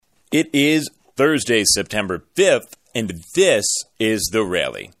It is Thursday, September 5th, and this is The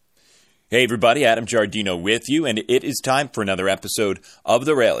Rally. Hey everybody, Adam Giardino with you, and it is time for another episode of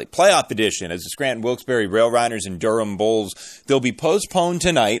The Rally, playoff edition, as the Scranton Wilkes-Barre Rail Riders and Durham Bulls, they'll be postponed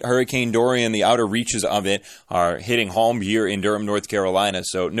tonight. Hurricane Dorian, the outer reaches of it, are hitting home here in Durham, North Carolina,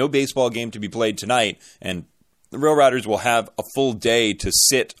 so no baseball game to be played tonight, and the Rail Riders will have a full day to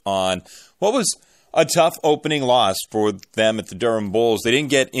sit on what was a tough opening loss for them at the Durham Bulls. They didn't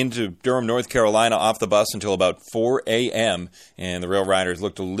get into Durham, North Carolina off the bus until about 4 a.m., and the Rail Riders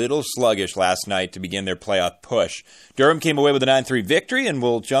looked a little sluggish last night to begin their playoff push. Durham came away with a 9-3 victory, and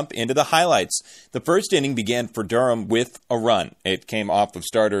we'll jump into the highlights. The first inning began for Durham with a run. It came off of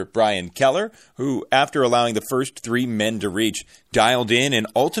starter Brian Keller, who, after allowing the first three men to reach, dialed in and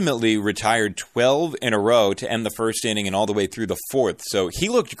ultimately retired 12 in a row to end the first inning and all the way through the fourth. So he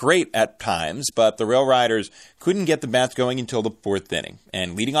looked great at times, but the Rail Riders couldn't get the bats going until the fourth inning.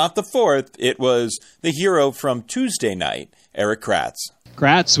 And leading off the fourth, it was the hero from Tuesday night, Eric Kratz.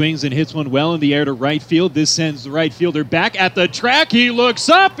 Kratz swings and hits one well in the air to right field. This sends the right fielder back at the track. He looks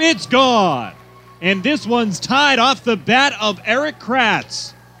up. It's gone. And this one's tied off the bat of Eric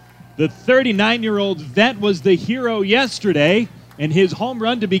Kratz. The 39-year-old vet was the hero yesterday, and his home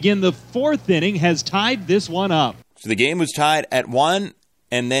run to begin the fourth inning has tied this one up. So the game was tied at 1,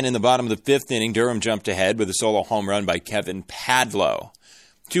 and then in the bottom of the fifth inning, Durham jumped ahead with a solo home run by Kevin Padlow.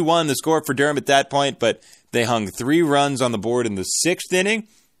 2-1 the score for Durham at that point, but they hung 3 runs on the board in the sixth inning.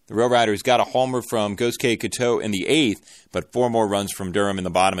 The Rail Riders got a homer from Gosuke Kato in the eighth, but 4 more runs from Durham in the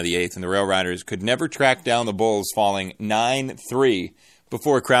bottom of the eighth, and the Rail Riders could never track down the Bulls, falling 9-3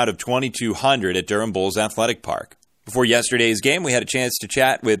 before a crowd of 2,200 at Durham Bulls Athletic Park. Before yesterday's game, we had a chance to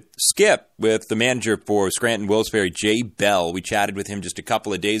chat with Skip, with the manager for Scranton Wilkes-Barre, Jay Bell. We chatted with him just a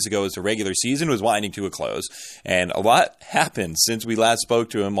couple of days ago as the regular season was winding to a close, and a lot happened since we last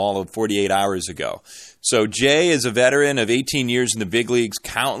spoke to him all of 48 hours ago. So Jay is a veteran of 18 years in the big leagues,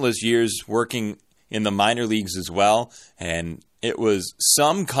 countless years working in the minor leagues as well, and it was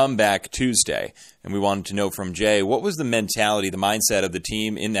some comeback Tuesday, and we wanted to know from Jay, what was the mentality, the mindset of the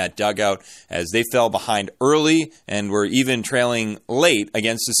team in that dugout as they fell behind early and were even trailing late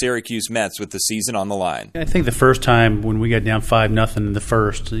against the Syracuse Mets with the season on the line? I think the first time when we got down 5-0 in the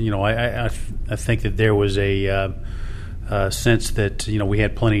first, I think that there was a sense that we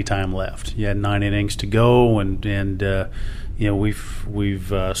had plenty of time left. You had 9 innings to go, and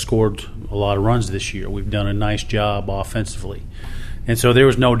we've scored a lot of runs this year. We've done a nice job offensively, and so there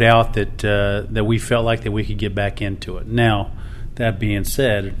was no doubt that we felt like that we could get back into it. Now, that being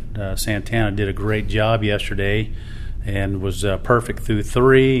said, Santana did a great job yesterday and was perfect through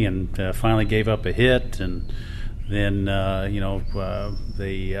 3, and finally gave up a hit, and then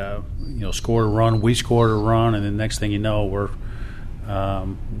they scored a run. We scored a run, and the next thing you know,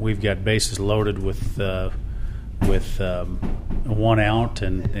 we've got bases loaded with 1 out,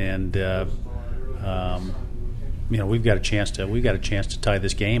 and we've got a chance to tie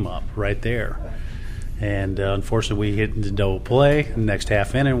this game up right there. And unfortunately, we hit into double play. The next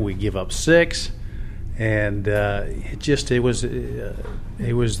half inning, we give up 6, and there was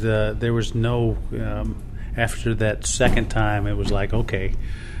no after that second time. It was like, okay,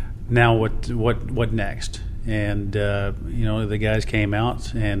 now what next? And the guys came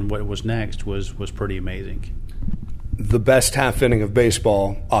out, and what was next was pretty amazing. The best half inning of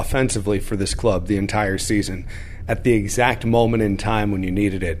baseball offensively for this club the entire season, at the exact moment in time when you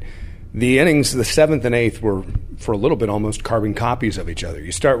needed it. The innings, the 7th and 8th, were for a little bit almost carbon copies of each other.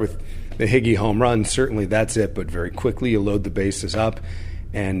 You start with the Higgy home run, certainly that's it, but very quickly you load the bases up.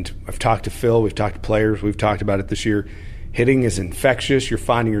 And I've talked to Phil, we've talked to players, we've talked about it this year. Hitting is infectious, you're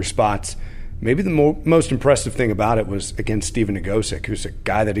finding your spots. Maybe the most impressive thing about it was against Stephen Nagosic, who's a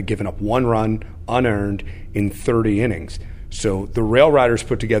guy that had given up 1 run unearned in 30 innings. So the Rail Riders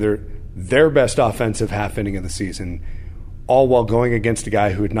put together their best offensive half inning of the season, all while going against a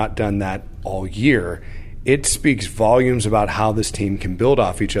guy who had not done that all year. It speaks volumes about how this team can build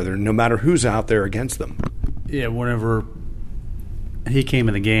off each other, no matter who's out there against them. Yeah, whenever he came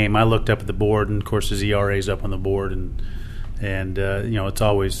in the game, I looked up at the board, and of course his ERA's up on the board, and it's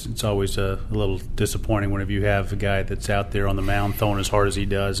always a little disappointing whenever you have a guy that's out there on the mound throwing as hard as he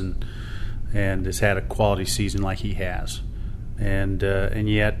does, and has had a quality season like he has, and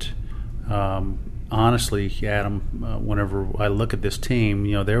yet, honestly, Adam, whenever I look at this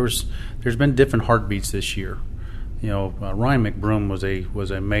team, there's been different heartbeats this year. Ryan McBroom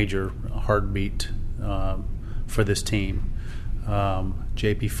was a major heartbeat for this team.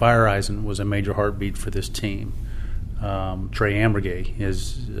 J.P. Fireeisen was a major heartbeat for this team. Trey Ambergay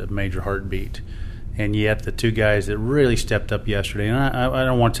is a major heartbeat. And yet the two guys that really stepped up yesterday, and I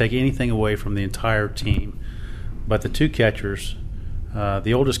don't want to take anything away from the entire team, but the two catchers,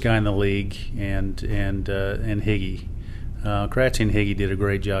 the oldest guy in the league and Higgy, Kratzy and Higgy did a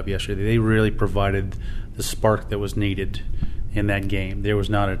great job yesterday. They really provided the spark that was needed in that game. There was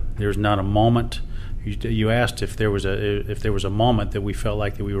not a moment. You asked if there was a moment that we felt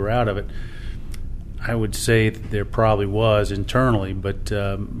like that we were out of it. I would say that there probably was internally, but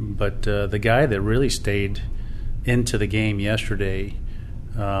the guy that really stayed into the game yesterday,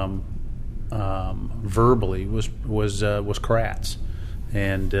 verbally, was Kratz,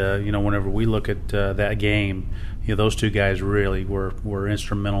 and whenever we look at that game, those two guys really were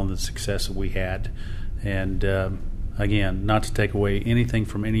instrumental in the success that we had, and again, not to take away anything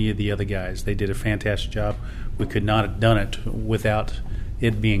from any of the other guys, they did a fantastic job. We could not have done it without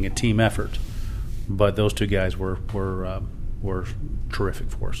it being a team effort. But those two guys were terrific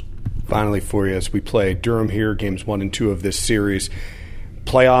for us. Finally, for you, as we play Durham here, games 1 and 2 of this series,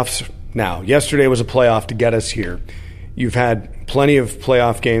 playoffs. Now, yesterday was a playoff to get us here. You've had plenty of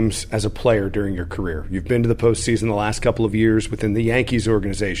playoff games as a player during your career. You've been to the postseason the last couple of years within the Yankees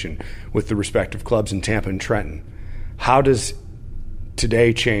organization with the respective clubs in Tampa and Trenton. How does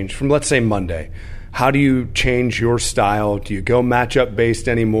today change from, let's say, Monday? How do you change your style? Do you go matchup based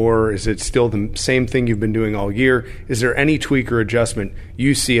anymore? Is it still the same thing you've been doing all year? Is there any tweak or adjustment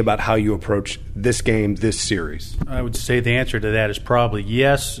you see about how you approach this game, this series? I would say the answer to that is probably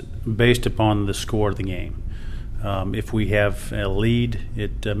yes, based upon the score of the game. If we have a lead,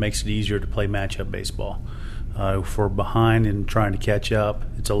 it makes it easier to play matchup baseball. If we're behind and trying to catch up,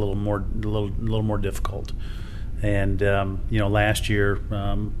 it's a little more difficult. And last year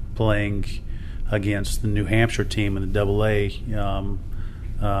playing against the New Hampshire team in the AA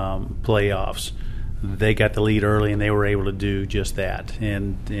playoffs, they got the lead early and they were able to do just that.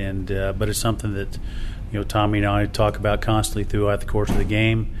 But it's something that Tommy and I talk about constantly throughout the course of the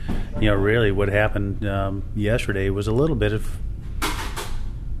game. Really, what happened yesterday was a little bit of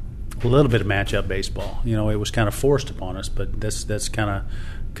matchup baseball. It was kind of forced upon us, but that's kind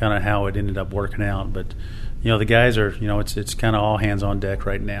of how it ended up working out. But the guys are, it's kind of all hands on deck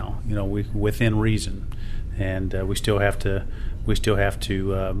right now. We within reason, and we still have to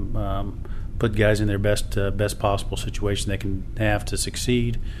put guys in their best possible situation they can have to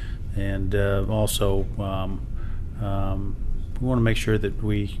succeed, and also we want to make sure that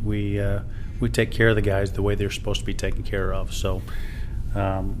we take care of the guys the way they're supposed to be taken care of. So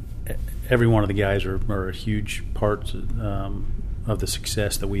every one of the guys are a huge part of the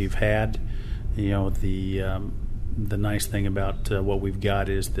success that we've had. The nice thing about what we've got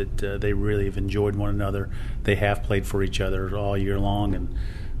is that they really have enjoyed one another. They have played for each other all year long,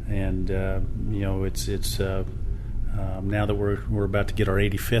 and it's now that we're about to get our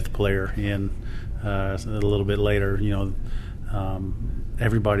 85th player in a little bit later.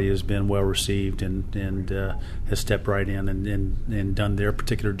 Everybody has been well received and has stepped right in and done their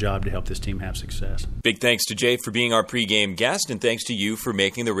particular job to help this team have success. Big thanks to Jay for being our pregame guest, and thanks to you for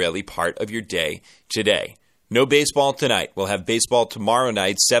making the Rally part of your day today. No baseball tonight. We'll have baseball tomorrow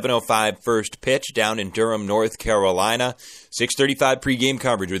night, 7:05 first pitch down in Durham, North Carolina. 6:35 pregame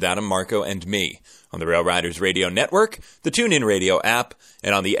coverage with Adam, Marco, and me on the Rail Riders Radio Network, the TuneIn Radio app,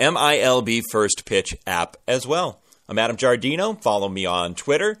 and on the MILB First Pitch app as well. I'm Adam Giardino. Follow me on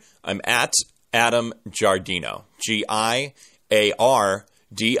Twitter. I'm at Adam Giardino, Giardino.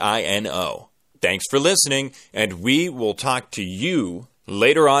 Thanks for listening, and we will talk to you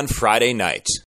later on Friday night.